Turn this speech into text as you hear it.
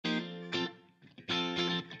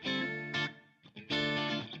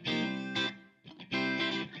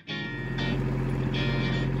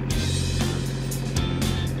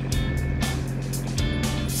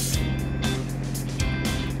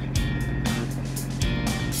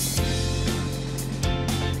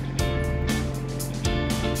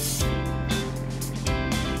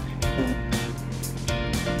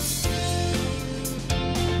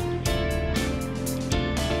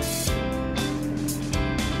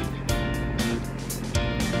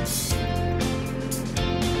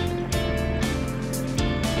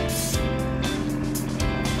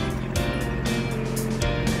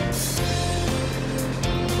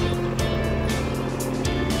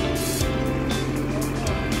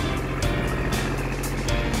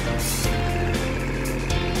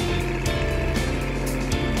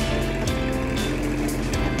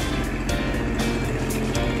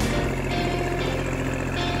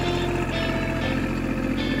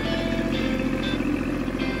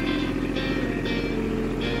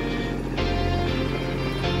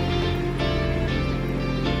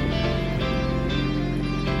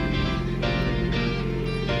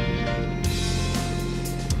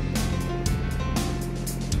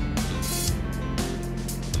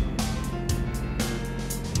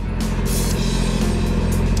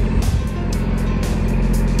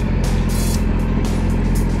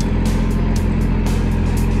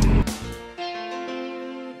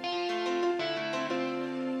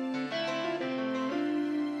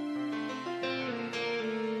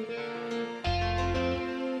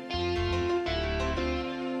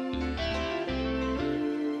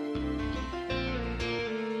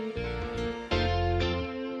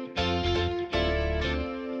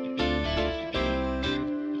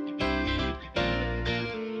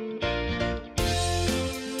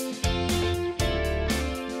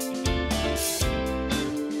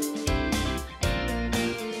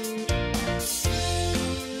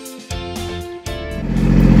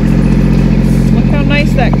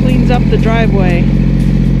piece that cleans up the driveway.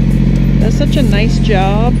 Does such a nice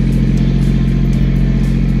job.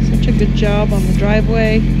 Such a good job on the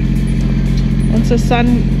driveway.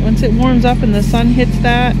 Once it warms up and the sun hits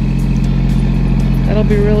that, that'll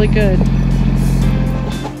be really good.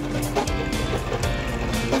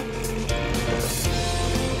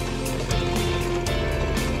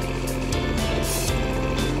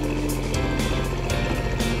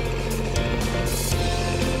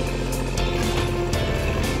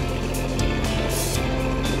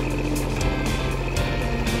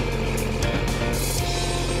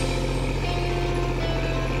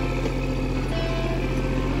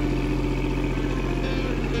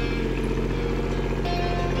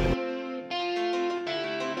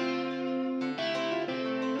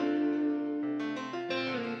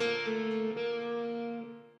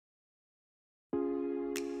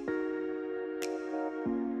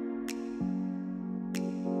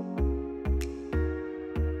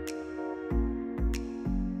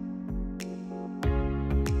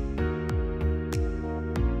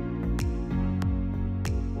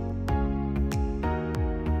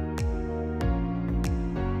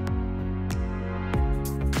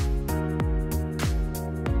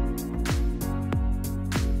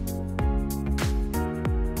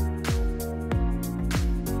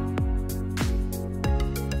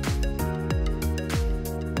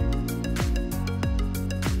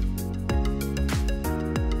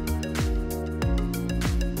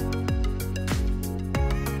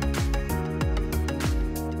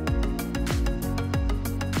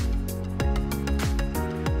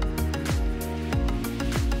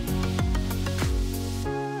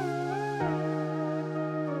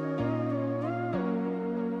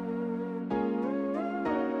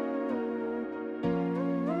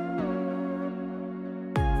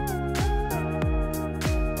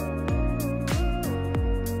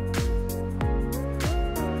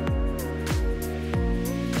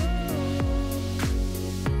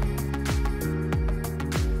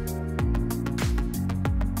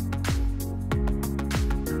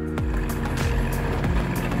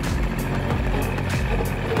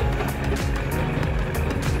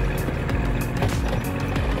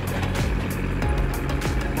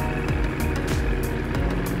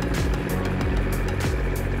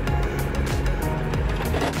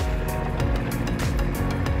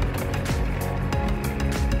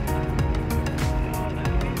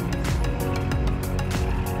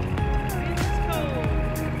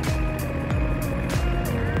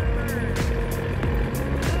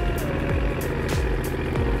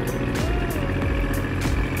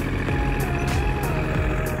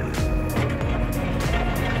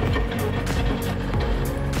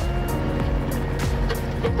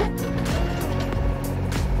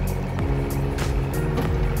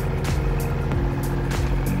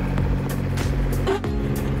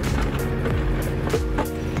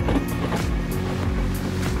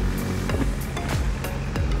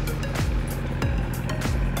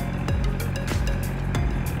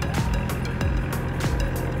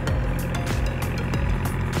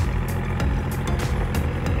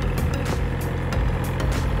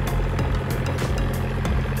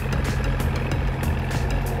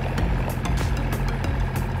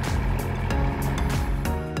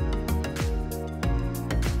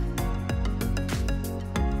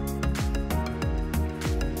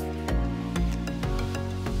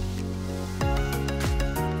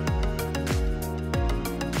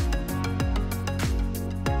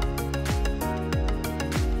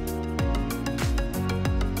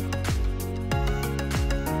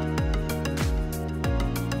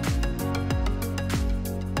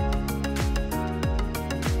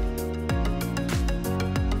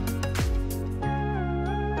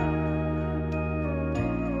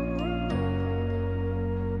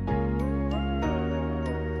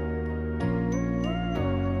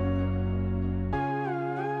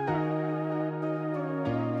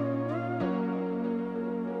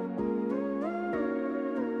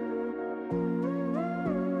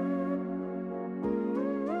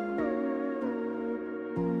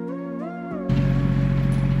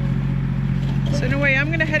 So anyway, I'm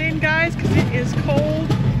gonna head in, guys, because it is cold.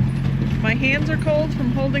 My hands are cold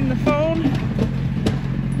from holding the phone,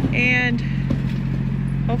 and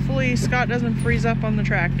hopefully Scott doesn't freeze up on the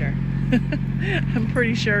tractor. I'm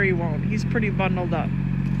pretty sure he won't. He's pretty bundled up.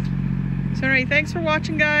 So anyway, thanks for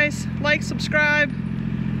watching, guys. Like, subscribe.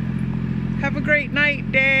 Have a great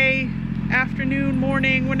night, day, afternoon,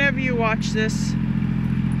 morning, whenever you watch this.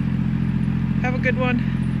 Have a good one,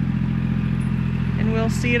 and we'll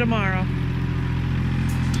see you tomorrow.